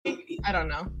I don't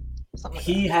know. Something like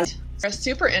He that. has. We're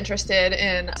super interested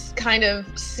in kind of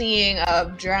seeing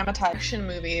a dramatized action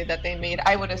movie that they made.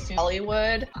 I would assume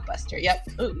Hollywood. Blockbuster. Yep.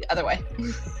 Ooh, the other way.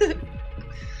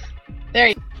 There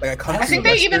you Like I think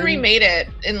they even remade it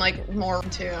in like more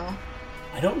too.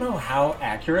 I don't know how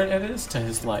accurate it is to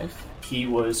his life. He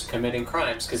was committing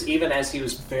crimes because even as he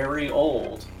was very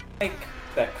old, like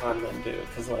that con men do,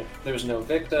 because like there's no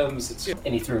victims.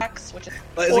 And he threw. Which is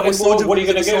Like, What are you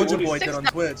gonna do? Soulja Boy did on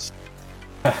Twitch.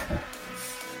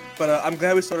 But I'm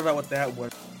glad we started out with that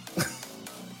one.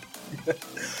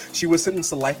 She was sentenced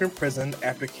to life in prison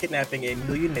after kidnapping a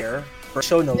millionaire. For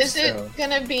show notes. Is it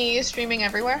gonna be streaming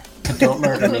everywhere? Don't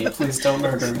murder me, please. Don't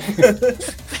murder me.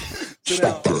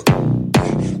 So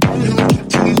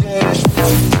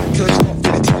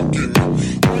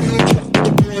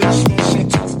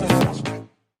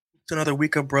it's another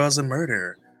week of Bros and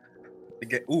Murder.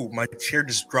 Ooh, my chair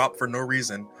just dropped for no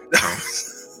reason.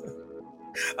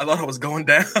 I thought I was going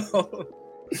down.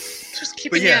 Just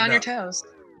keeping you on your toes.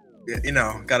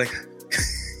 Yeah, gotta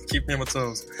keep me on my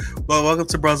toes. Well, welcome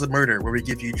to Bros and Murder, where we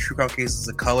give you true crime cases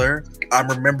of color. I'm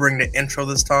remembering the intro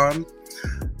this time.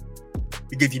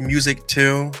 We give you music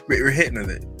too. We're hitting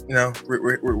it.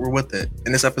 We're with it.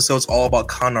 And this episode's all about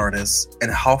con artists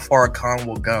and how far a con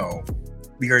will go.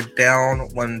 We are down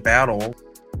one battle,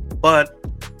 but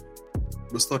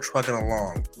we're still trucking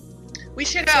along. We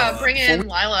should bring in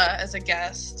Lila as a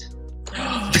guest.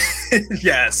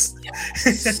 Yes.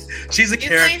 She's a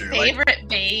character. My favorite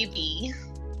baby.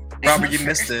 Robert, you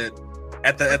missed it.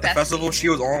 At the festival, she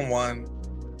was on one.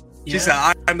 She said,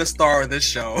 I'm the star of this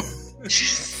show.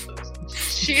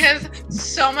 She has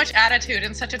so much attitude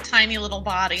in such a tiny little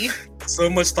body. So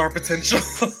much star potential.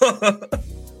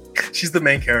 She's the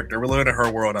main character. We're living in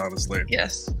her world, honestly.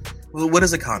 Yes. Well, what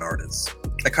is a con artist?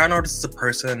 A con artist is a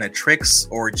person that tricks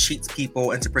or cheats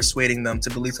people into persuading them to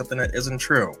believe something that isn't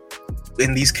true.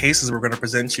 In these cases, we're going to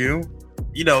present you.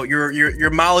 Your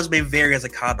mileage may vary as a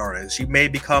con artist. You may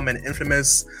become an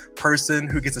infamous person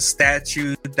who gets a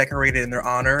statue decorated in their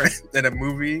honor in a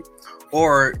movie,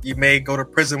 or you may go to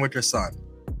prison with your son.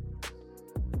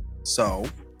 So,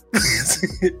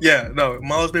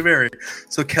 mileage may vary.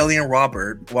 So, Kelly and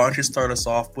Robert, why don't you start us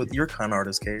off with your con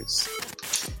artist case?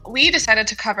 We decided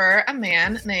to cover a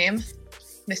man named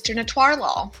Mr.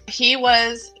 Natwarlal. He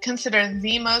was considered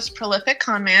the most prolific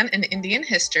con man in Indian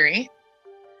history.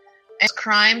 And his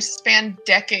crimes spanned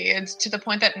decades to the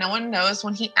point that no one knows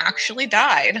when he actually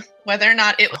died, whether or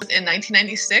not it was in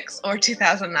 1996 or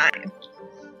 2009.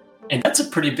 And that's a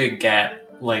pretty big gap,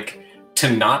 like, to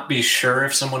not be sure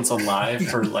if someone's alive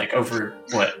for, like, over,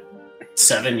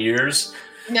 7 years?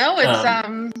 No,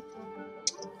 it's,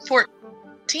 14.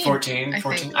 14.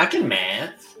 I can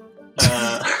math.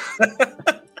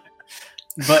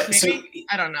 But maybe? So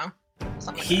I don't know.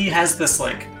 He has this,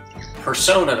 like,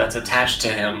 persona that's attached to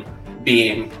him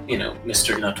being,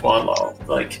 Mr. Natwarlal.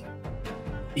 Like,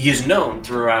 he is known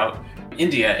throughout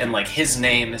India, and, like, his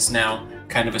name is now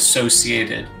kind of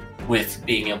associated with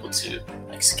being able to,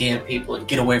 like, scam people and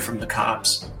get away from the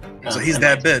cops. So he's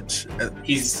that bitch.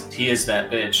 He is that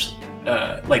bitch.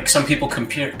 Like, some people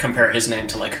compare his name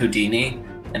to, like, Houdini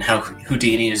and how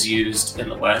Houdini is used in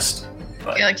the West.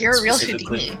 But yeah, like, you're a real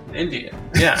Houdini. In India.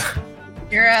 Yeah.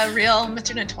 You're a real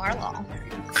Mr. Natwarlal.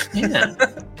 Yeah.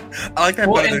 I like that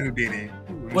better than Houdini.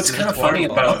 What's kind of funny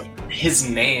about his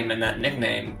name and that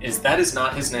nickname is that is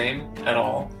not his name at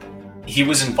all. He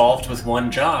was involved with one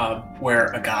job where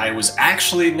a guy was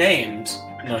actually named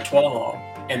Natwarlal,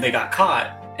 and they got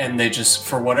caught, and they just,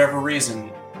 for whatever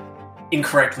reason,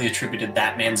 incorrectly attributed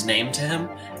that man's name to him.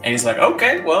 And he's like,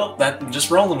 okay, well, I'm just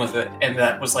rolling with it. And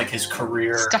that was like his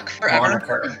career stuck forever.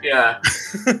 Moniker. Yeah.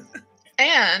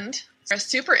 And we're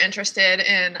super interested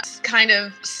in kind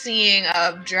of seeing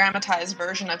a dramatized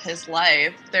version of his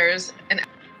life. There's an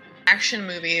action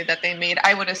movie that they made,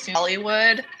 I would assume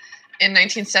Hollywood, in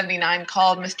 1979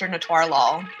 called Mr.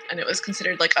 Natwarlal. And it was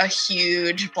considered like a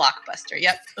huge blockbuster.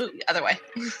 Yep. Ooh, the other way.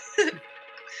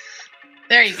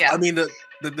 There you go. I mean, it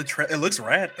looks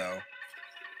rad though.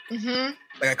 Mm-hmm.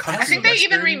 Like I think they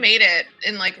even remade it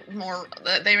in like more.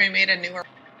 They remade a newer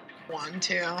one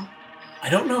too. I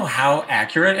don't know how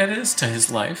accurate it is to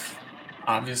his life.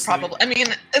 Obviously, probably. I mean,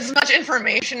 as much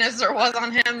information as there was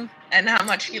on him, and how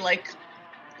much he like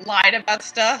lied about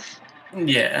stuff.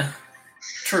 Yeah,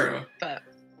 true. But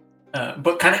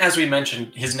kind of as we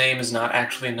mentioned, his name is not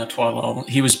actually Natwarlal.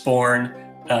 He was born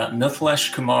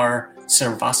Mithilesh Kumar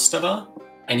Srivastava.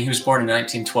 And he was born in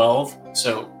 1912,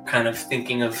 so kind of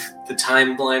thinking of the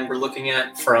timeline we're looking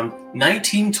at from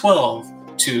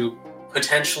 1912 to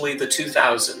potentially the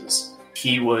 2000s,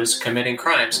 he was committing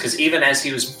crimes. Because even as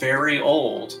he was very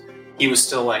old, he was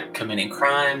still like committing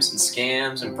crimes and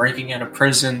scams and breaking out of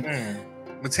prison.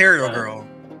 Material girl.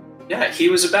 Yeah, he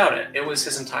was about it. It was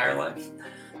his entire life.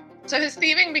 So his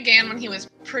thieving began when he was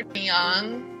pretty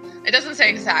young. It doesn't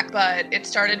say exact, but it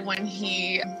started when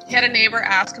he had a neighbor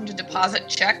ask him to deposit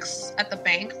checks at the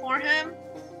bank for him.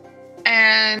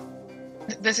 And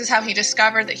this is how he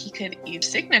discovered that he could use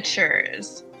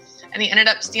signatures. And he ended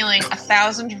up stealing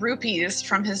 1,000 rupees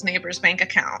from his neighbor's bank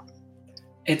account.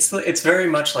 It's very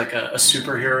much like a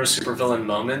superhero, supervillain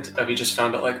moment of he just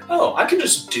found out like, oh, I can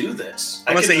just do this.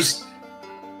 I can just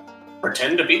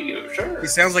pretend to be you, sure. He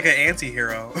sounds like an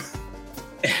anti-hero.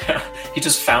 He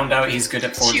just found out he's good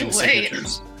at forging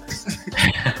signatures.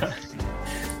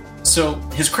 So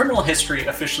his criminal history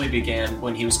officially began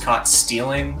when he was caught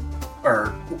stealing, or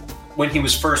when he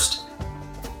was first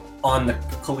on the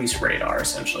police radar,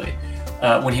 essentially.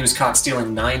 When he was caught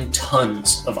stealing 9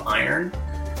 tons of iron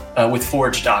with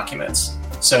forged documents.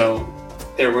 So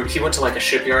he went to like a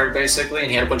shipyard, basically, and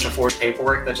he had a bunch of forged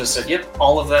paperwork that just said, yep,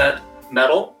 all of that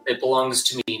metal, it belongs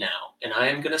to me now, and I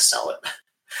am going to sell it.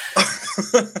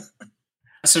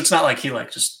 So it's not like he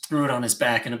like just threw it on his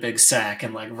back in a big sack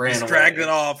and like ran away. Dragged it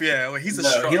off, yeah. Well, he's he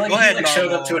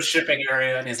showed up to a shipping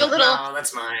area and he's like, no,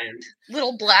 that's mine.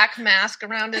 Little black mask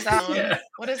around his eye. Yeah.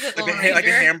 What is it? Like a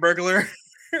hamburglar?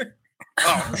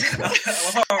 Oh,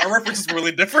 our reference is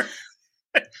really different.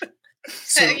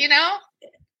 So,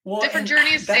 different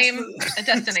journeys, same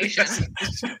destination.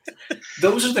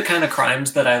 Those are the kind of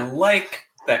crimes that I like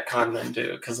that con men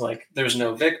do, because like there's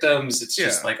no victims. It's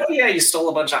just like, oh yeah, you stole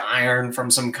a bunch of iron from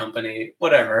some company,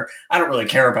 whatever. I don't really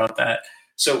care about that.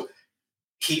 So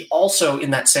he also,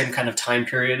 in that same kind of time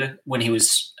period when he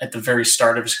was at the very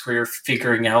start of his career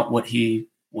figuring out what he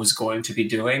was going to be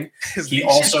doing, he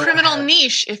also criminal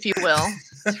niche, if you will.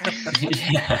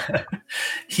 Yeah.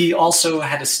 He also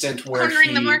had a stint where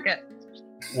cornering the market,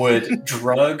 would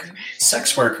drug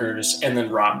sex workers and then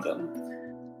rob them.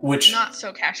 Which, not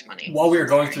so cash money. While we were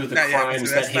going through the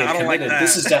crimes that he had committed,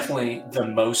 this is definitely the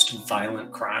most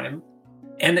violent crime.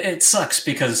 And it sucks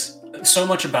because so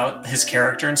much about his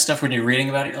character and stuff, when you're reading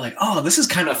about it, you're like, oh, this is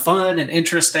kind of fun and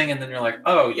interesting. And then you're like,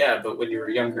 oh, yeah, but when you were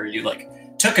younger, you like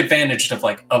took advantage of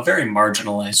like a very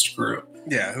marginalized group.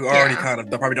 Yeah, who already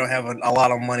they probably don't have a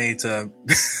lot of money to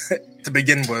to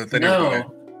begin with.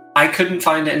 No, I couldn't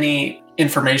find any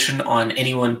information on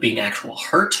anyone being actual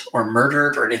hurt or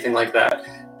murdered or anything like that.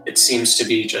 It seems to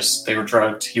be just they were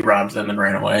drugged, he robbed them and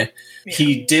ran away. Yeah.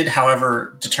 He did,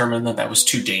 however, determine that was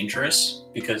too dangerous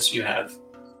because you have,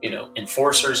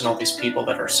 enforcers and all these people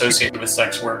that are associated with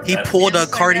sex work. He pulled a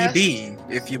Cardi B,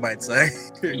 if you might say.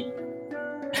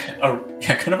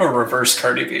 Kind of a reverse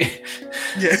Cardi B.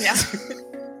 Yeah.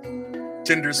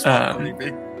 Gender swap Cardi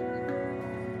B.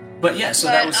 But yeah, so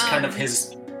that was kind of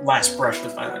his last brush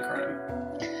with violent crime.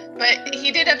 But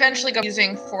he did eventually go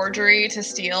using forgery to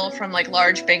steal from like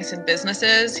large banks and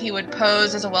businesses. He would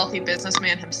pose as a wealthy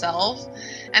businessman himself,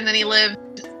 and then he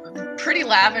lived pretty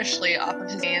lavishly off of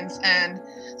his gains and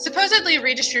supposedly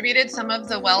redistributed some of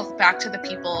the wealth back to the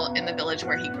people in the village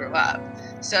where he grew up.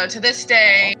 So to this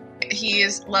day, he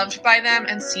is loved by them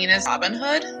and seen as Robin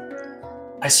Hood.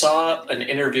 I saw an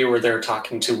interview where they were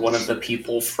talking to one of the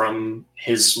people from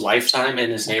his lifetime in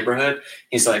his neighborhood.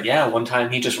 He's like, yeah, one time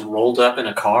he just rolled up in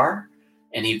a car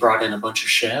and he brought in a bunch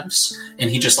of chefs and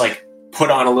he just like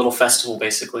put on a little festival,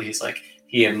 basically. He's like,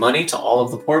 he had money to all of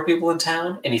the poor people in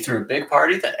town and he threw a big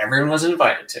party that everyone was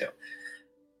invited to.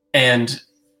 And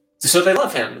so they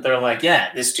love him. They're like,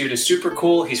 yeah, this dude is super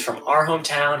cool. He's from our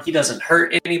hometown. He doesn't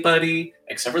hurt anybody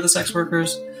except for the sex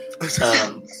workers. That's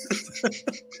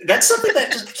something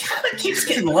that just kind of keeps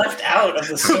getting left out of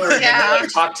the story. Yeah.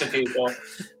 I've talked to people,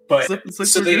 but they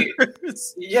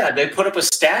put up a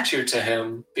statue to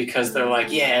him because they're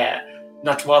like, yeah,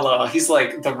 Natwala, he's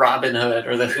like the Robin Hood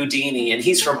or the Houdini, and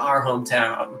he's from our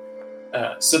hometown.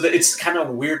 So that it's kind of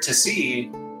weird to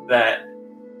see that,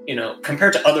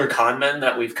 compared to other con men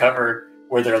that we've covered,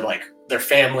 where they're like their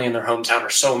family and their hometown are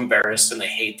so embarrassed and they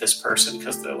hate this person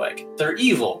because they're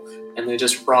evil and they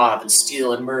just rob and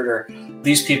steal and murder.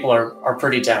 These people are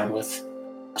pretty down with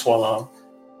Twala,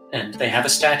 and they have a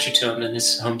statue to him in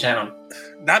his hometown.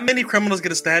 Not many criminals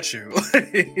get a statue.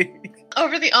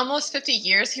 Over the almost 50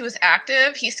 years he was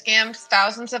active, he scammed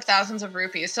thousands of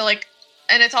rupees. So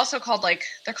and it's also called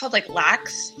they're called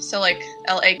lakhs. So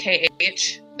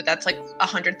LAKH, but that's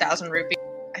 100,000 rupees.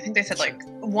 I think they said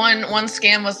one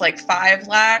scam was 5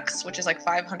 lakhs, which is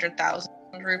 500,000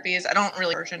 rupees. I don't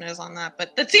really version is on that,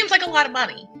 but that seems like a lot of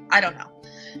money. I don't know.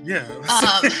 Yeah.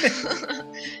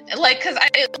 Because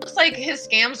it looks like his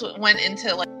scams went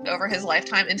into over his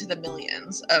lifetime into the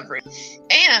millions of rupees.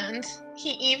 And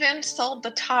He even sold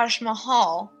the Taj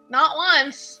Mahal, not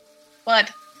once, but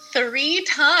 3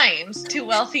 times to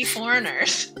wealthy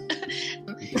foreigners.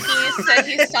 He said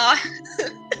he saw, how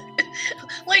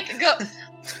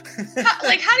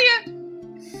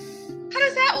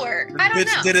does that work? I don't know.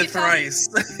 Bitch did it thrice.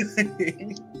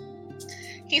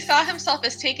 He saw himself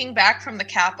as taking back from the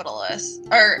capitalists.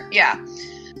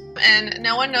 And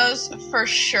no one knows for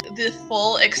sure the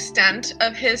full extent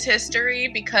of his history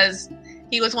because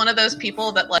he was one of those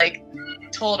people that like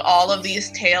told all of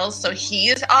these tales. So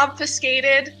he's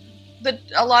obfuscated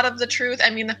a lot of the truth. I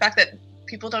mean, the fact that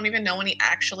people don't even know when he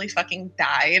actually fucking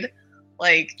died.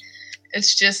 Like,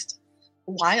 it's just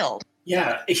wild.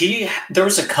 Yeah, there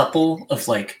was a couple of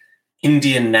like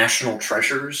Indian national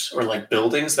treasures or like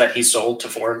buildings that he sold to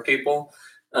foreign people.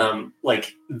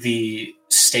 Like the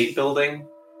state building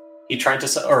he tried to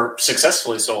sell, or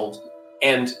successfully sold.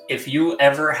 And if you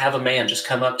ever have a man just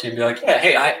come up to you and be like, yeah,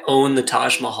 hey, I own the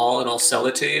Taj Mahal and I'll sell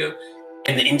it to you,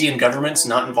 and the Indian government's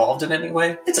not involved in any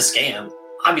way, it's a scam.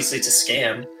 Obviously, it's a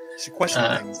scam. She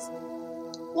questioned things.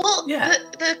 Well, yeah.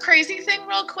 The crazy thing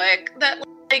real quick, that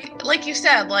like you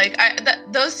said,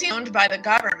 those seem owned by the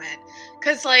government.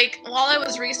 Because, like, while I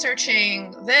was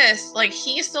researching this, like,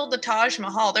 he sold the Taj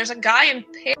Mahal. There's a guy in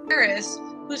Paris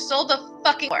who sold the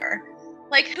fucking war.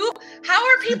 Like, how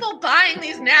are people buying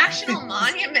these national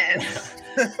monuments?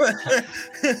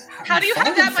 How do you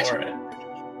have that much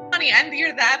money and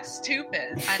you're that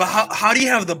stupid? But how do you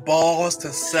have the balls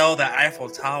to sell the Eiffel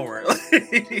Tower?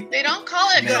 They don't call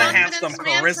it Confidence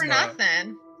Man for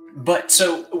nothing. But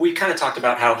so we kind of talked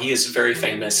about how he is very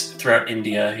famous throughout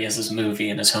India. He has this movie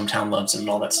and his hometown loves him and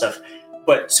all that stuff.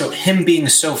 But so him being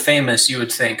so famous, you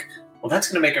would think, well,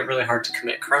 that's going to make it really hard to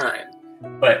commit crime.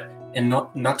 But in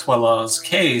Natwarlal's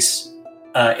case,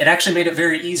 it actually made it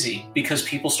very easy because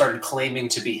people started claiming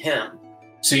to be him.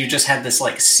 So you just had this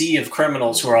like sea of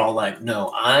criminals who are all like,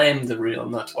 no, I'm the real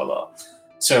Natwarlal.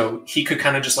 So he could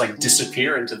kind of just like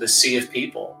disappear into the sea of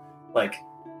people. Like,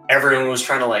 everyone was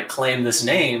trying to like claim this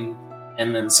name,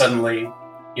 and then suddenly,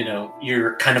 you know,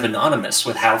 you're kind of anonymous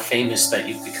with how famous that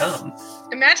you've become.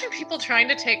 Imagine people trying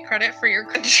to take credit for your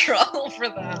control for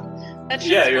them. That's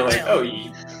you're like, oh,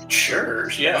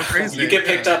 sure, yeah. Crazy. You get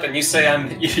picked up and you say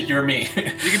you're me.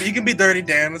 You can be Dirty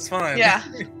Dan. It's fine. Yeah.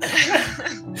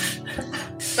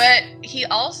 But he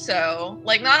also,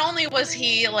 like, not only was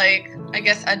he like, I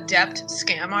guess, adept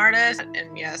scam artist,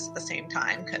 and yes, at the same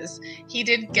time, because he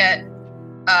did get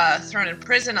thrown in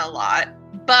prison a lot,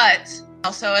 but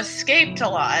also escaped a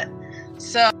lot.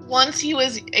 So once he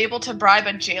was able to bribe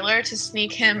a jailer to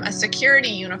sneak him a security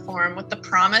uniform with the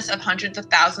promise of hundreds of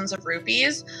thousands of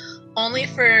rupees, only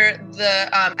for the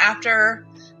after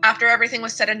everything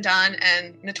was said and done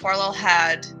and Natwarlal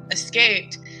had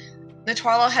escaped,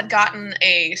 Natwarlal had gotten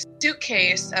a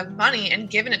suitcase of money and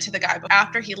given it to the guy. But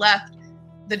after he left,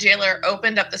 the jailer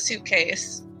opened up the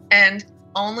suitcase and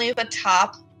only the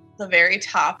very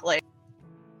top layer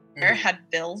had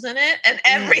bills in it, and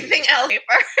everything else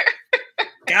paper.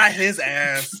 Got his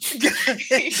ass.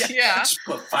 Yeah. Just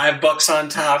put $5 on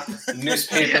top,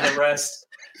 newspaper the rest.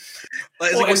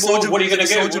 Like, what are you gonna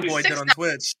get? Soulja Boy did on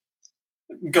Twitch.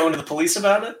 Going to the police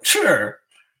about it? Sure.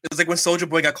 It was like when Soulja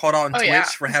Boy got caught out on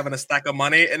Twitch for having a stack of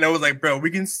money, and it was like, bro,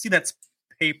 we can see that's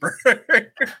paper.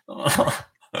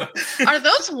 Are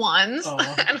those ones? Going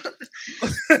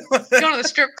to the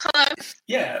strip club?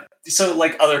 Yeah. So,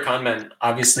 like other con men,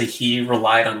 obviously he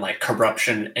relied on like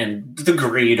corruption and the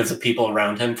greed of the people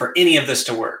around him for any of this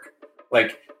to work.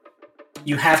 Like,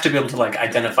 you have to be able to like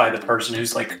identify the person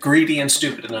who's like greedy and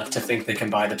stupid enough to think they can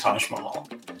buy the Taj Mahal.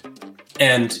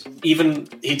 And even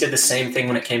he did the same thing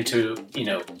when it came to, you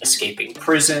know, escaping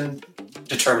prison,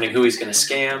 determining who he's going to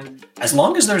scam. As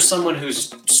long as there's someone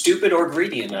who's stupid or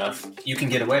greedy enough, you can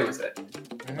get away with it.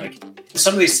 Like,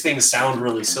 some of these things sound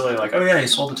really silly, like, oh yeah, he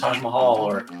sold the Taj Mahal,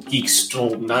 or he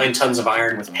stole 9 tons of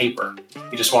iron with paper.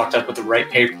 He just walked up with the right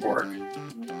paperwork.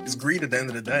 It's greed at the end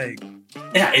of the day.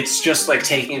 Yeah, it's just like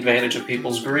taking advantage of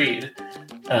people's greed.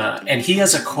 And he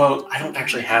has a quote, I don't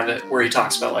actually have it, where he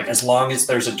talks about, like, as long as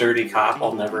there's a dirty cop,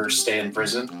 I'll never stay in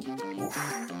prison.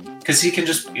 Because you can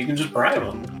just bribe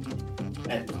them.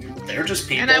 And they're just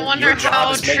people. And I wonder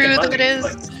how true that is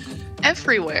like,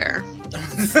 everywhere.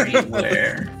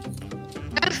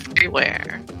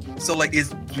 Everywhere. So, like,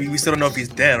 we still don't know if he's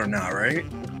dead or not, right?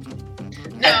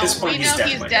 No, at this point, we know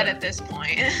he's dead at this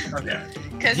point. Okay.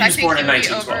 Because I think born in he would be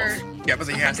over 1912. Yeah, but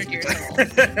he has 100 years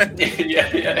old.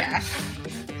 Yeah.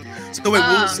 So wait,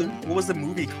 what was the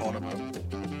movie called about?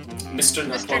 Mr.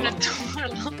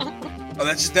 Natwarlal. Oh,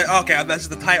 that's just that. Okay, that's just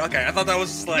the title. Okay, I thought that was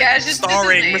just like just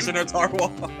starring Mr.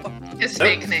 Natwarlal. His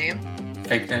fake name.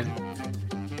 Fake name.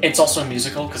 It's also a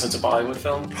musical because it's a Bollywood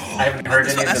film. I haven't heard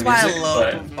any of the music, That's why I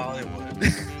love but Bollywood.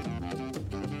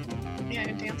 Yeah,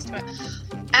 I danced to it.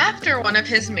 After one of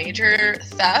his major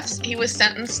thefts, he was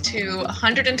sentenced to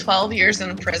 112 years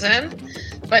in prison,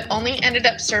 but only ended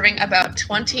up serving about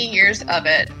 20 years of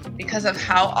it because of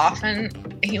how often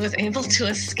he was able to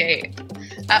escape.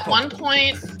 At one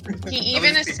point, he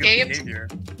even escaped.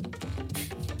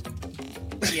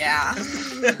 Yeah.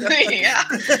 Yeah.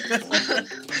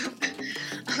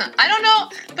 I don't know,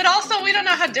 but also we don't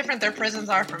know how different their prisons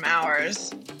are from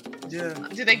ours. Yeah.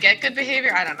 Do they get good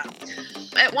behavior? I don't know.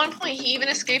 At one point, he even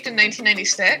escaped in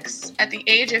 1996 at the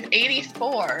age of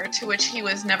 84, to which he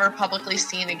was never publicly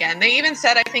seen again. They even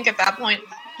said, I think at that point,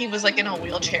 he was like in a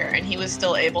wheelchair and he was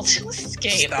still able to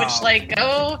escape, Stop. which, like,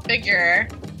 go figure.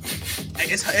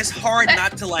 It's hard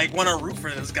not to like want to root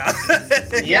for this guy.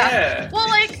 yeah. Well,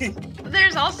 like,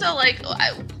 there's also like,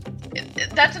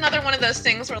 that's another one of those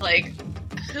things where, like,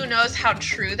 who knows how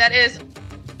true that is,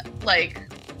 like,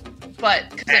 but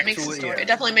because it makes the story, it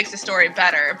definitely makes the story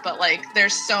better. But like,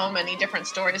 there's so many different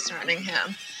stories surrounding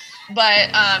him.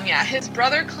 But yeah, his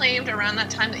brother claimed around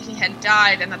that time that he had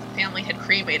died and that the family had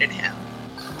cremated him.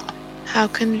 How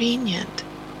convenient.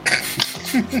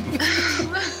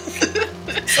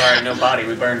 Sorry, no body.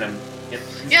 We burned him. Yep.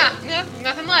 Yeah,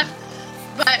 nothing left.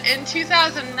 But in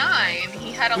 2009,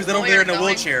 he had a Who's lawyer over there in a going-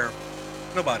 wheelchair?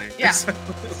 Nobody. Yeah.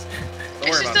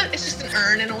 It's just an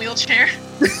urn in a wheelchair.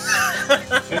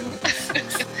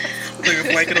 Like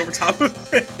a blanket over top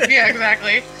of it. Yeah,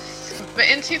 exactly. But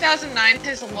in 2009,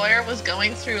 his lawyer was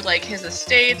going through like his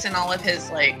estates and all of his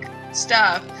like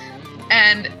stuff,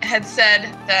 and had said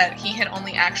that he had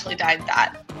only actually died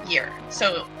that year.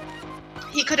 So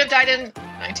he could have died in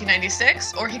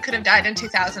 1996, or he could have died in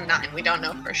 2009. We don't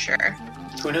know for sure.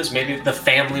 Who knows? Maybe the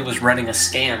family was running a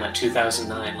scam at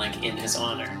 2009, like in his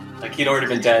honor. Like he'd already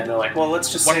been dead, and they're like, "Well,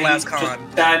 let's just One say last he con."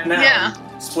 just died now.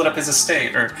 Yeah. Split up his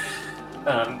estate, or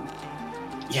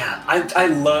yeah. I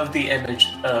love the image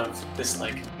of this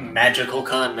like magical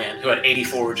con man who at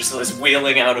 84 just was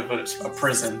wheeling out of a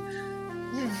prison.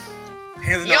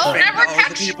 Handing You'll out never $1 to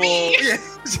catch people. me.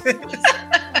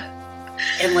 Yeah.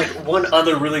 And like one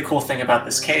other really cool thing about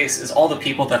this case is all the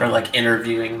people that are like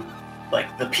interviewing,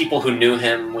 like the people who knew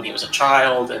him when he was a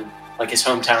child and like his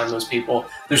hometown, those people.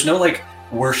 There's no like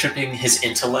worshiping his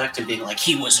intellect and being like,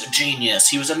 he was a genius,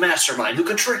 he was a mastermind who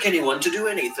could trick anyone to do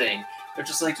anything. They're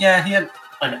just like, yeah, he had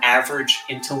an average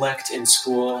intellect in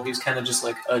school. He was kind of just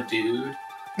like a dude.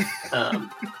 He Because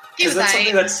was that's something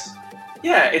like, that's,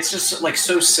 yeah, it's just like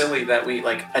so silly that we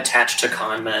like attach to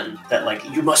con men that like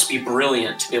you must be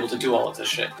brilliant to be able to do all of this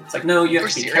shit. It's like, no, you have Or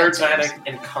to be serial charismatic killers.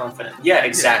 and confident. Yeah,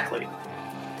 exactly.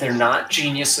 They're not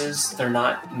geniuses. They're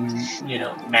not, you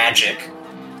know, magic.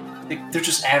 They're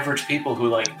just average people who,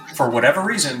 like, for whatever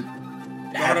reason,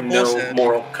 have no bullshit.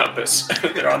 moral compass.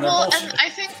 They're on their well, bullshit. and I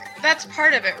think that's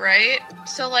part of it, right?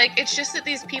 So like, it's just that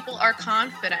these people are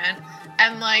confident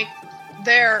and like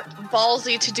they're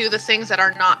ballsy to do the things that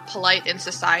are not polite in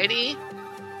society,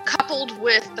 coupled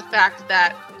with the fact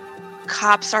that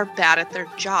cops are bad at their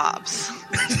jobs.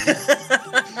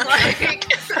 Like,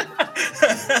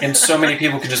 And so many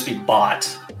people can just be bought.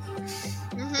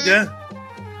 mhm. Yeah.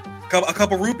 A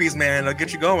couple rupees, man, they'll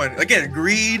get you going. Again,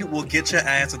 greed will get your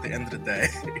ass at the end of the day.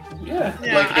 Yeah.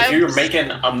 Yeah, Like, if I you're was- making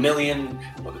 $1 million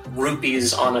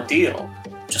rupees on a deal,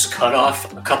 just cut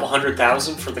off a couple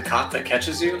 100,000 for the cop that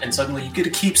catches you, and suddenly you get to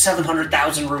keep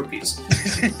 700,000 rupees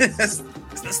that's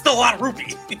still a lot of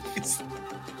rupees.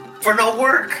 for no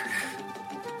work.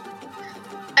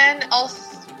 And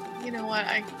also, you know what?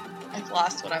 I've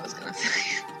lost what I was gonna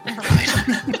say. Never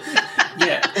mind.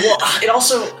 Yeah.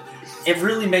 Well, it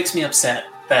really makes me upset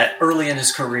that early in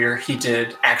his career he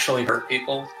did actually hurt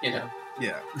people, you know,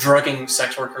 Yeah. drugging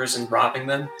sex workers and robbing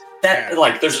them. That, Yeah.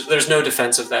 like, there's no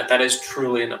defense of that. That is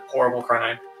truly a horrible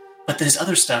crime. But there's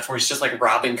other stuff where he's just, like,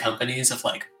 robbing companies of,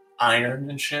 like, iron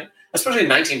and shit. Especially in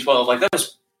 1912. Like, that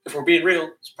was, if we're being real,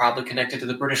 it's probably connected to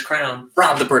the British Crown.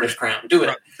 Rob the British Crown. Do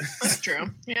it. That's true.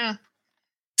 Yeah.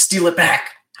 Steal it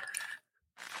back.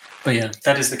 But yeah,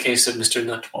 that is the case of Mr.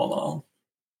 Nutwalal.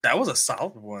 That was a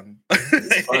solid one.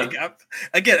 fun.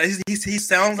 Again, he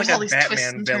sounds like There's all a these twists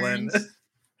Batman and villain. turns.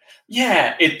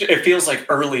 Yeah, it feels like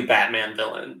early Batman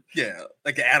villain. Yeah,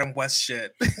 like the Adam West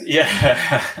shit.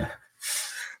 Yeah.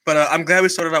 But I'm glad we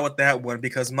started out with that one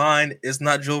because mine is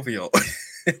not jovial.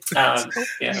 Yeah,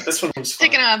 this one was fun.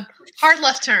 Taking a hard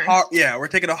left turn. Yeah, we're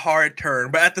taking a hard turn,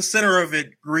 but at the center of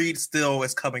it, greed still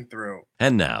is coming through.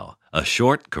 And now, a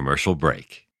short commercial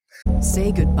break.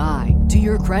 Say goodbye to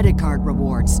your credit card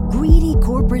rewards. Greedy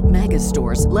corporate mega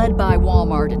stores, led by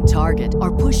Walmart and Target,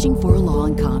 are pushing for a law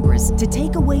in Congress to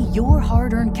take away your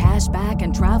hard-earned cash back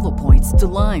and travel points to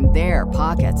line their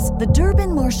pockets. The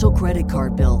Durbin-Marshall credit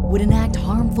card bill would enact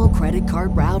harmful credit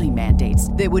card routing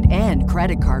mandates that would end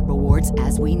credit card rewards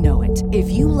as we know it. If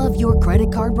you love your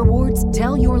credit card rewards,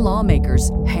 tell your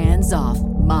lawmakers, hands off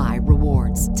my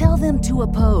rewards. Tell them to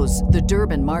oppose the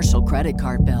Durbin-Marshall credit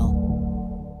card bill.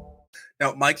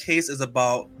 Now, my case is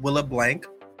about Willa Blank,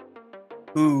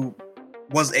 who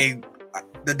was the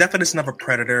definition of a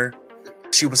predator.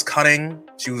 She was cunning,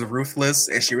 she was ruthless,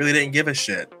 and she really didn't give a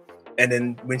shit. And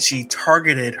then when she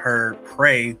targeted her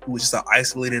prey, who was just an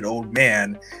isolated old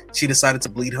man, she decided to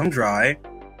bleed him dry,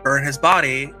 burn his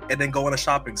body, and then go on a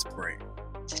shopping spree.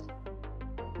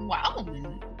 Wow.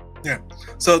 Yeah.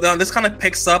 So now this kind of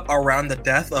picks up around the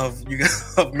death of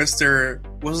Mr.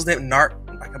 What was his name?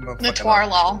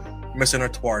 Noir-Law.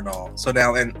 Mr. Noir-Law. So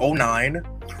now in 2009,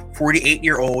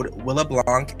 48-year-old Willa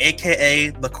Blanc,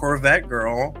 aka the Corvette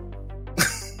Girl,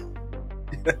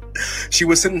 she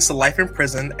was sentenced to life in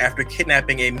prison after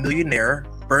kidnapping a millionaire,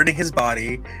 burning his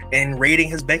body, and raiding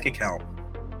his bank account.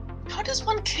 How does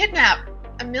one kidnap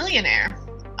a millionaire?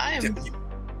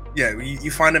 Yeah,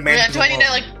 you find a man. Do I need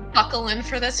to buckle in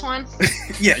for this one?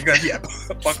 Yeah, you got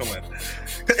buckle in.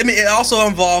 I mean, it also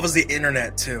involves the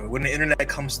internet too. When the internet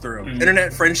comes through,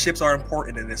 internet friendships are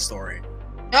important in this story.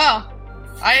 Oh,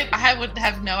 I would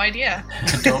have no idea.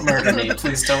 Don't murder me,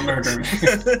 please. Don't murder me.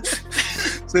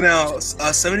 So now,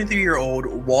 73-year-old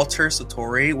Walter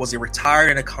Satori was a retired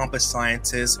and accomplished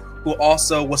scientist who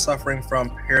also was suffering from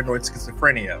paranoid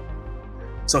schizophrenia.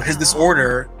 So his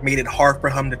disorder made it hard for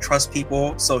him to trust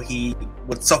people, so he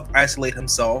would self-isolate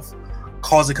himself,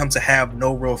 causing him to have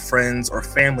no real friends or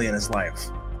family in his life.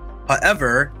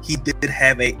 However, he did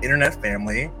have an internet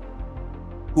family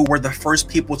who were the first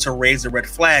people to raise the red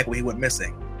flag when he went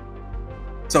missing.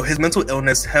 So his mental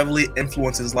illness heavily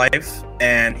influenced his life,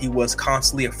 and he was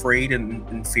constantly afraid and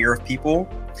in fear of people.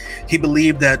 He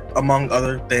believed that, among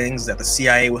other things, that the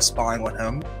CIA was spying on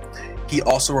him. He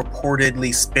also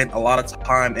reportedly spent a lot of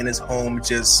time in his home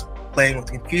just playing with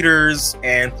computers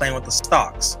and playing with the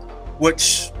stocks,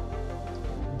 which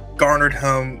garnered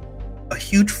him a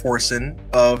huge fortune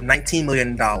of $19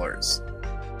 million.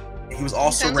 He was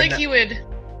also sounds like he would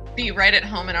be right at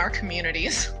home in our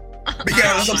communities.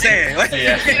 Yeah, that's what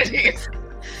I'm saying.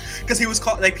 Because he was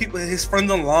called, his friends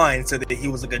online said that he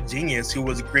was a genius who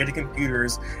was great at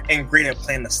computers and great at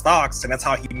playing the stocks, and that's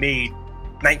how he made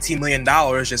 $19 million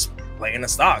just playing the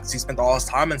stocks. He spent all his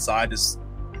time inside just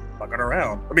fucking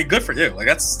around. I mean, good for you.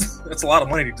 That's a lot of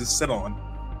money to just sit on.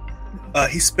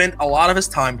 He spent a lot of his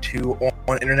time too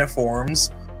on internet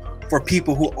forums for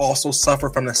people who also suffer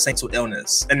from the same mental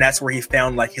illness, and that's where he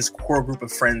found his core group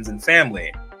of friends and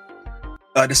family.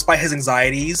 Despite his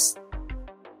anxieties,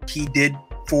 he did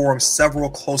form several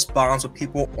close bonds with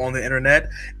people on the internet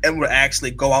and would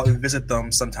actually go out and visit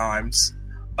them sometimes.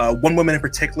 One woman in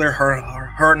particular, her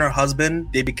and her husband,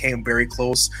 they became very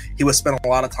close. He would spend a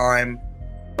lot of time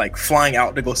flying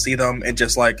out to go see them and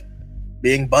just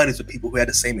being buddies with people who had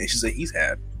the same issues that he's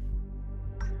had.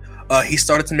 He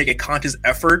started to make a conscious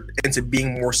effort into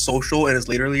being more social in his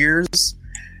later years,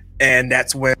 and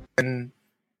that's when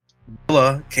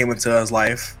Willa came into his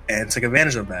life and took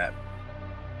advantage of that.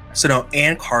 So now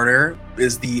Ann Carter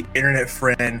is the internet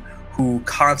friend who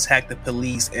contacted the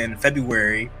police in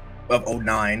February of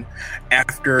 2009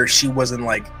 after she wasn't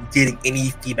getting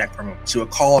any feedback from him. She would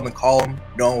call him,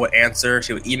 no one would answer.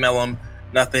 She would email him,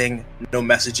 nothing, no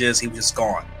messages. He was just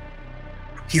gone.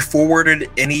 He forwarded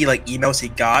any emails he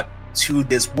got to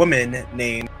this woman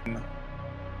named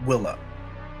Willa.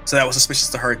 So that was suspicious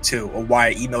to her too, of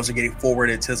why emails are getting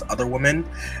forwarded to this other woman.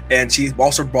 And she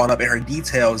also brought up in her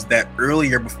details that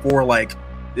earlier, before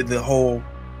the whole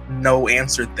no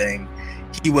answer thing,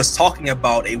 he was talking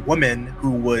about a woman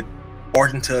who would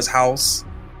barge into his house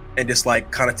and just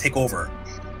kind of take over.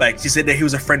 She said that he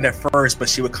was a friend at first, but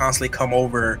she would constantly come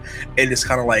over and just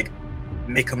kind of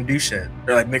make him do shit,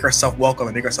 or make herself welcome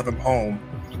and make herself at home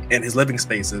in his living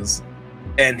spaces.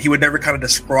 And he would never kind of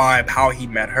describe how he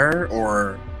met her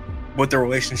or what the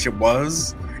relationship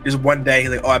was. Just one day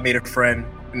he's I made a friend,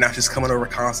 and now she's coming over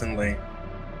constantly.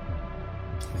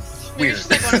 Maybe she's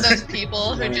one of those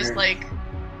people who just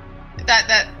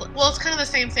well, it's kind of the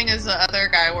same thing as the other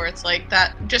guy, where it's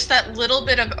that little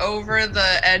bit of over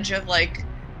the edge of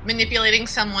manipulating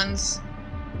someone's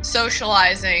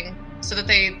socializing so that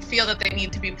they feel that they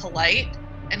need to be polite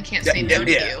and can't say no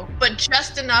to you, but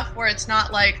just enough where it's not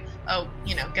oh,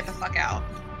 get the fuck out.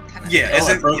 Kind of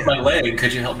I broke my leg.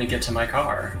 Could you help me get to my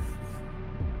car?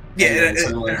 Yeah, then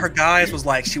and her guise was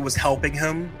like she was helping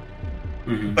him,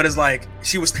 but it's like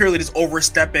she was clearly just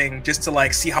overstepping just to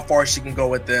like see how far she can go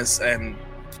with this, and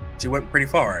she went pretty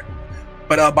far.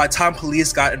 But by the time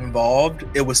police got involved,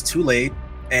 it was too late,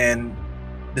 and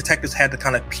detectives had to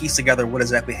kind of piece together what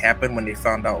exactly happened when they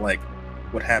found out like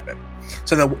what happened.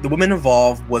 So the woman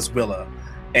involved was Willa,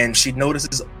 and she noticed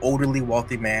this elderly,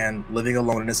 wealthy man living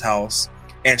alone in his house,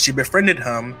 and she befriended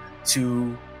him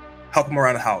to help him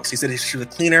around the house. He said she was a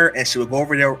cleaner, and she would go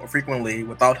over there frequently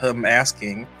without him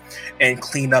asking and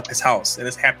clean up his house. And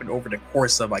this happened over the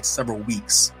course of like several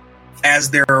weeks. As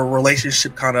their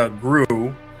relationship kind of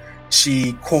grew,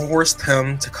 she coerced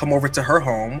him to come over to her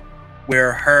home,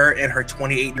 where her and her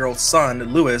 28-year-old son,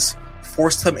 Lewis,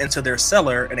 forced him into their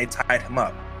cellar and they tied him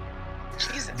up.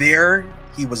 Jesus. There,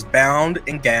 he was bound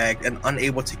and gagged and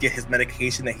unable to get his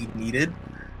medication that he needed.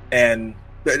 And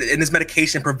his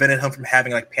medication prevented him from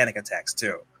having like panic attacks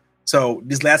too. So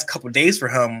these last couple of days for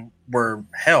him were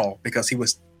hell because he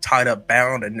was tied up,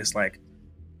 bound, and just like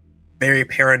very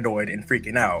paranoid and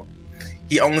freaking out.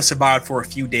 He only survived for a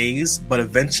few days, but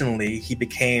eventually he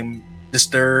became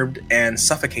disturbed and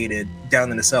suffocated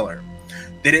down in the cellar.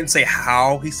 They didn't say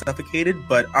how he suffocated,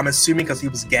 but I'm assuming because he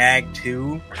was gagged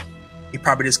too, he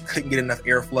probably just couldn't get enough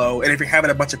airflow. And if you're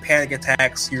having a bunch of panic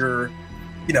attacks, you're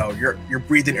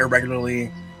breathing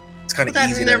irregularly. It's kind of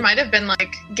easy. There might have been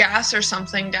like gas or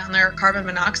something down there, carbon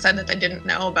monoxide that they didn't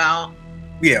know about.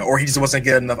 Yeah, or he just wasn't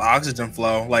getting enough oxygen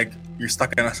flow. Like you're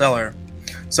stuck in a cellar.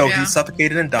 So he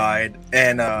suffocated and died.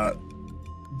 And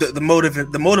the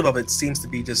motive of it seems to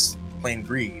be just plain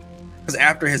greed. Because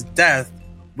after his death,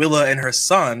 Willa and her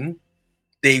son,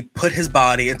 they put his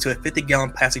body into a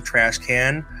 50-gallon plastic trash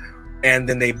can, and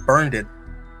then they burned it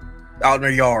out in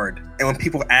their yard. And when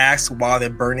people ask why they're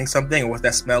burning something or what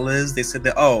that smell is, they said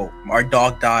that, oh, our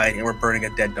dog died and we're burning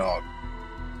a dead dog.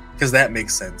 Because that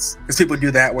makes sense. Because people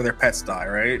do that when their pets die,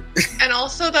 right? And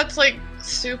also that's like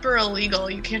super illegal.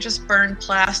 You can't just burn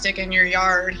plastic in your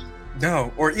yard.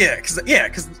 No, or because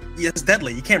it's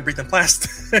deadly. You can't breathe in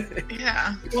plastic.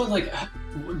 Yeah. Well, like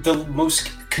the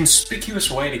most conspicuous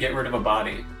way to get rid of a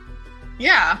body.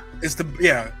 Yeah. You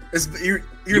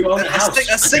own a house.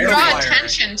 A signal draw fire.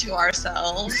 attention to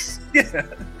ourselves. Yeah.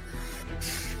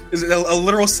 It's a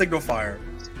literal signal fire.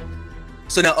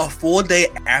 So now, a full day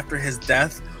after his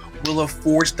death, Willa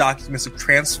forged documents to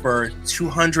transfer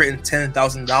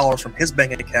 $210,000 from his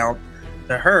bank account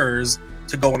to hers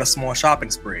to go on a small shopping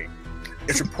spree.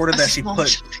 It's reported that she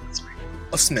put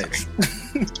a smidge.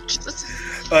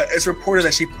 It's reported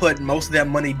that she put most of that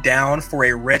money down for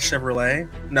a red Chevrolet.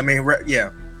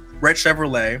 Red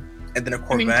Chevrolet, and then a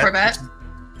Corvette. You mean Corvette?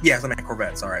 Yes, I meant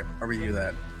Corvette. Sorry, I'll redo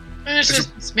that.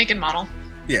 It's make and model.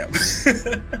 Yeah.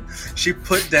 She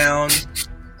put down.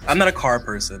 I'm not a car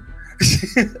person.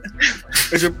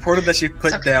 It's reported that she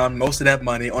put down most of that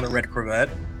money on a red Corvette,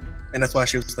 and that's why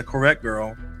she was the Corvette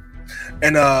girl.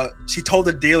 And she told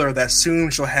the dealer that soon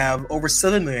she'll have over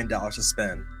 $7 million to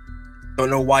spend. Don't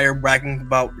know why you're bragging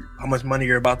about how much money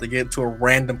you're about to get to a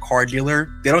random car dealer.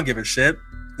 They don't give a shit.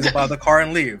 Just buy the car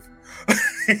and leave.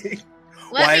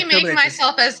 Let me make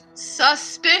myself as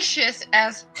suspicious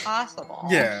as possible.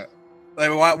 Yeah.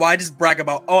 Like, why just brag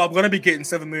about, I'm going to be getting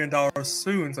 $7 million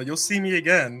soon, so you'll see me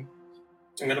again.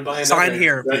 I'm going to buy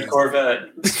another red Corvette.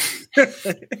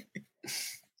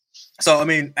 So, I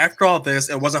mean, after all this,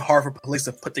 it wasn't hard for police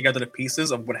to put together the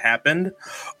pieces of what happened.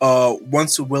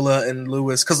 Once Willa and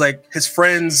Lewis, because like his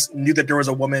friends knew that there was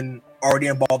a woman already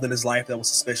involved in his life that was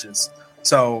suspicious.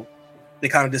 So they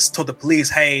kind of just told the police,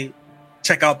 hey,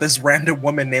 check out this random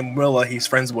woman named Willa he's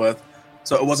friends with.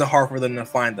 So it wasn't hard for them to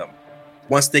find them.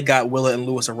 Once they got Willa and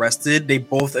Lewis arrested, they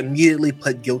both immediately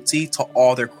pled guilty to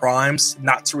all their crimes,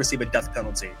 not to receive a death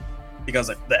penalty, because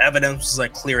like, the evidence was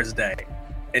like clear as day.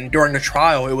 And during the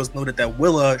trial, it was noted that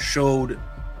Willa showed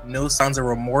no signs of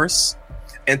remorse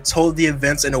and told the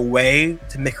events in a way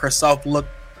to make herself look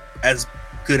as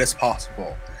good as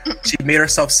possible. She made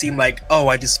herself seem like,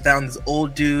 I just found this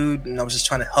old dude and I was just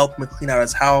trying to help him clean out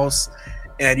his house.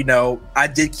 And, I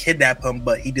did kidnap him,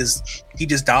 but he just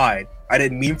died. I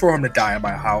didn't mean for him to die in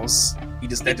my house. He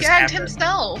just gagged happened.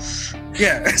 himself.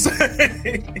 Yeah.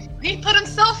 He put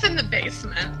himself in the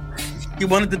basement. He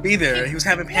wanted to be there. He was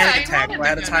having panic attacks. So I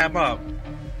had to tie him up.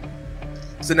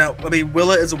 So now,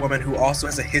 Willa is a woman who also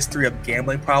has a history of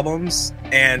gambling problems,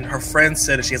 and her friend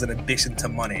said that she has an addiction to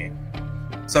money.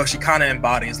 So she kind of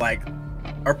embodies like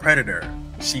a predator.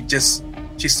 She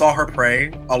saw her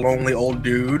prey, a lonely old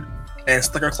dude, and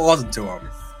stuck her claws into him.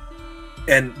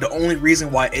 And the only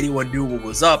reason why anyone knew what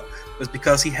was up was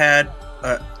because he had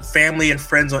family and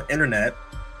friends on internet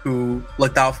who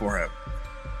looked out for him.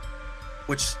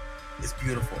 Which It's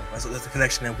beautiful. That's the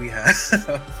connection that we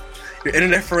have. Your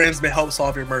internet friends may help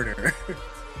solve your murder.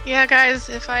 Yeah, guys,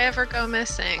 if I ever go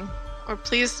missing, or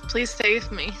please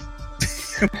save me.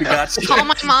 We got you. Call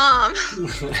my mom.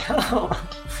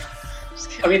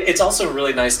 I mean, it's also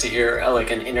really nice to hear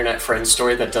like an internet friend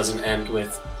story that doesn't end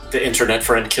with the internet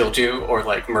friend killed you or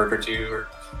like murdered you. Or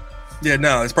Yeah,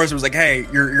 no, this person was like, hey,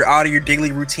 you're out of your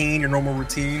daily routine, your normal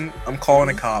routine. I'm calling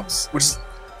the cops, which is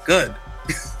good.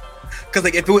 Because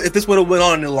like if this would have went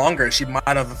on any longer, she might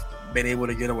have been able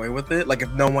to get away with it. Like if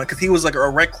no one, because he was like a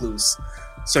recluse,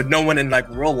 so no one in like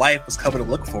real life was coming to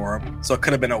look for him. So it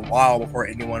could have been a while before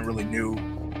anyone really knew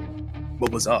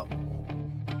what was up.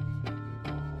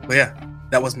 But yeah,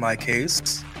 that was my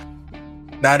case.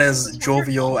 Not as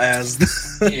jovial as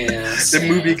the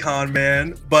movie Con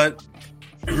Man, but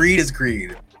greed is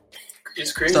greed.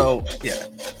 It's great. So yeah.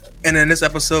 And in this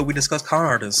episode, we discuss con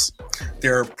artists,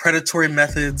 their predatory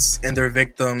methods and their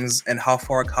victims, and how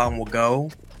far a con will go.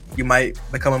 You might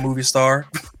become a movie star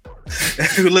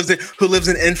who lives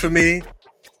in infamy,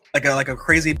 like a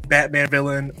crazy Batman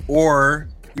villain, or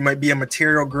you might be a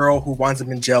material girl who winds up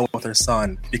in jail with her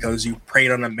son because you preyed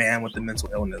on a man with a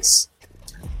mental illness.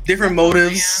 Different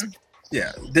motives,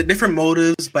 different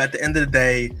motives, but at the end of the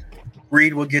day,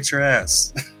 greed will get your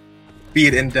ass, be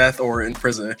it in death or in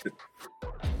prison.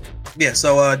 Yeah,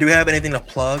 so do we have anything to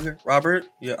plug, Robert?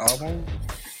 Your album?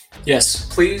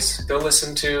 Yes, please go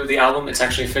listen to the album. It's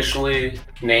actually officially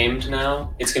named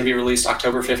now. It's going to be released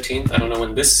October 15th. I don't know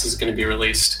when this is going to be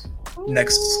released.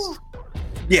 Next.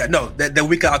 Yeah, no, the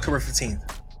week of October 15th.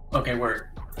 Okay, word.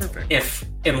 Perfect.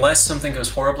 Unless something goes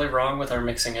horribly wrong with our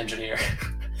mixing engineer,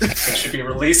 it should be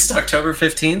released October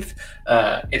 15th.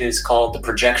 It is called The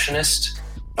Projectionist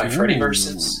by Freddy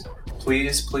Versus.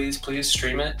 Please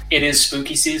stream it. It is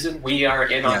spooky season. We are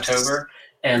in October,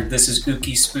 and this is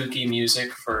ooky spooky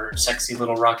music for sexy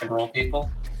little rock and roll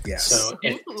people. Yes. So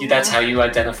if that's how you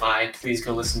identify, please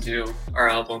go listen to our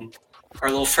album, our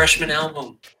little freshman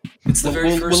album. It's the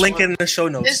very first We'll link one. it in the show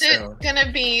notes. Is it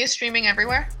gonna be streaming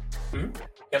everywhere? Mm-hmm.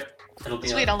 Yep. It'll be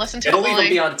Sweet, I'll listen to it. It'll even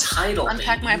be on Tidal.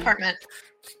 Unpack my apartment.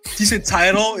 You said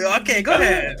Tidal? Okay, go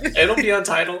ahead. It'll be on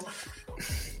Tidal.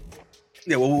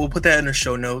 Yeah, we'll put that in the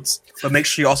show notes. But make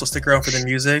sure you also stick around for the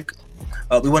music.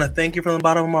 We want to thank you from the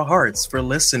bottom of our hearts for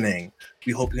listening.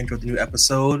 We hope you enjoyed the new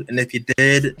episode. And if you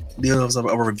did, leave us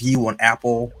a review on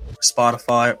Apple,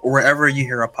 Spotify, or wherever you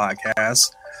hear our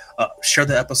podcast. Share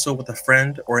the episode with a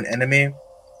friend or an enemy.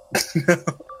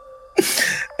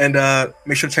 And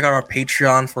make sure to check out our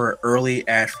Patreon for early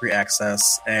ad-free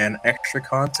access and extra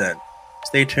content.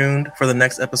 Stay tuned for the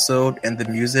next episode and the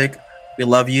music. We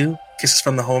love you. Kisses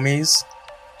from the homies.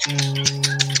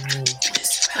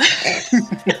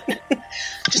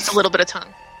 Just a little bit of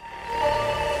tongue.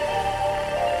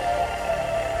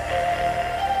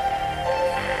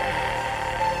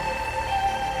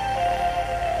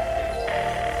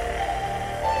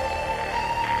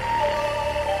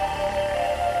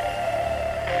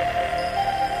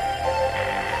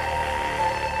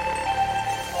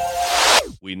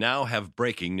 We now have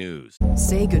breaking news.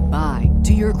 Say goodbye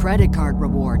to your credit card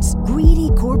rewards. Greedy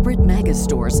corporate mega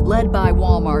stores, led by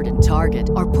Walmart and Target,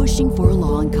 are pushing for a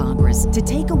law in Congress to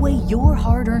take away your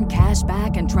hard-earned cash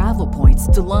back and travel points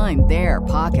to line their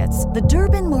pockets. The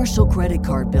Durbin-Marshall credit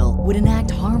card bill would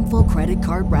enact harmful credit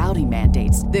card routing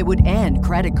mandates that would end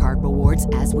credit card rewards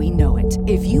as we know it.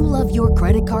 If you love your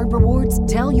credit card rewards,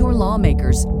 tell your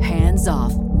lawmakers, hands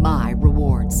off my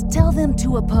rewards. Tell them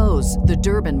to oppose the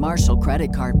Durbin-Marshall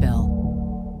credit card bill.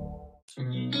 I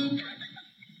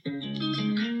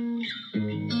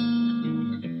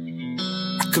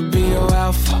could be your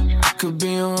alpha, I could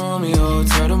be your Romeo.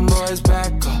 Tell them boys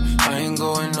back up, I ain't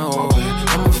going nowhere.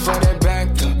 I'ma for that back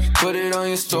up, put it on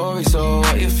your story so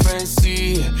all your friends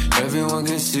see it, everyone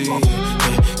can see it.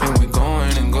 Yeah, and we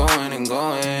going and going and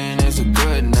going, it's a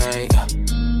good night.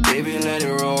 Baby, let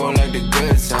it roll like the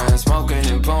good times. Smoking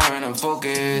and pouring, I'm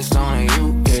focused on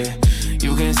you, yeah.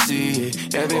 You can see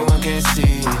it, everyone can see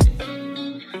it.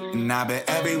 And I bet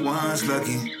everyone's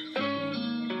looking.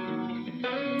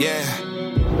 Yeah.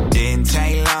 Didn't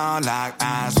take long, locked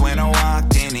eyes when I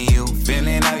walked into you.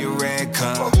 Feeling up your red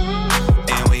cup.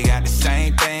 And we got the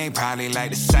same thing, probably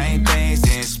like the same things.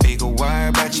 Didn't speak a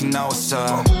word, but you know what's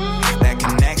up. That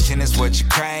connection is what you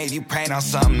crave. You prayed on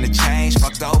something to change.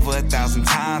 Fucked over 1,000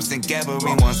 times, think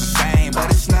everyone's the same. But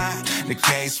it's not the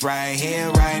case right here,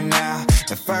 right now.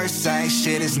 The first sight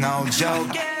shit is no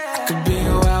joke. I could be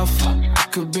your alpha, I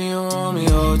could be your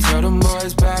Romeo. Tell them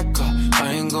boys back up,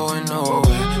 I ain't going nowhere.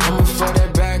 I'ma for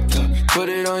that back up, put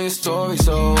it on your story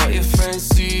so all your friends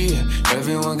see it,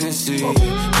 everyone can see it.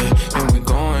 Yeah, and we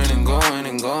going and going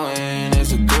and going,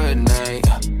 it's a good night.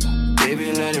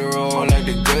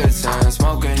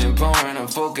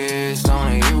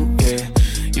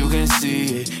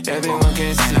 everyone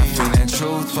can see. And I'm feeling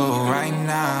truthful right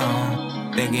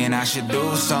now, thinking I should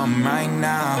do something right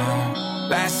now.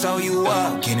 Lasso you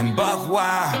up, getting buck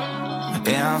wild.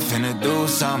 Yeah, I'm finna do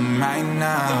something right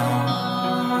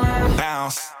now.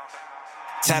 Bounce.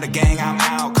 Tell the gang I'm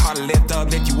out, call the lift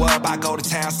up, lift you up. I go to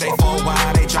town, stay for a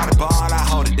while. They drop the ball, I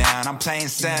hold it down. I'm playing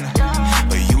center,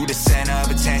 but you the center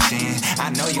of attention. I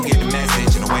know you get the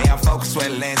message, and the way I focus where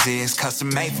the lens is.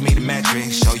 Custom made for me the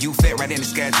metrics. Show you fit right in the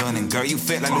schedule, and girl you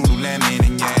fit like Lululemon.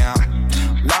 And yeah,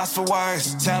 I'm lost for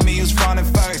words. Tell me who's running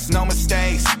first, no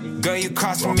mistakes. Girl you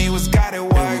crossed from me, was got it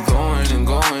work. And we're going and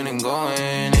going and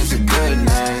going. It's a good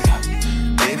night.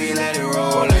 Baby, let it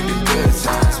roll like the good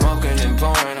times. Smoking and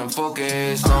pouring, I'm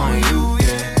focused on you,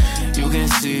 yeah. You can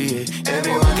see it,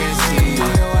 everyone can see it.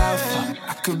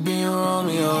 I could be a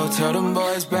Romeo, tell them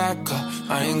boys back up.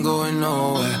 I ain't going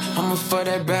nowhere, I'ma fuck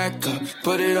that back up.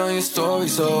 Put it on your story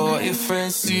so all your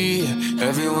friends see it.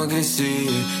 Everyone can see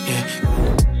it,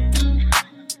 yeah.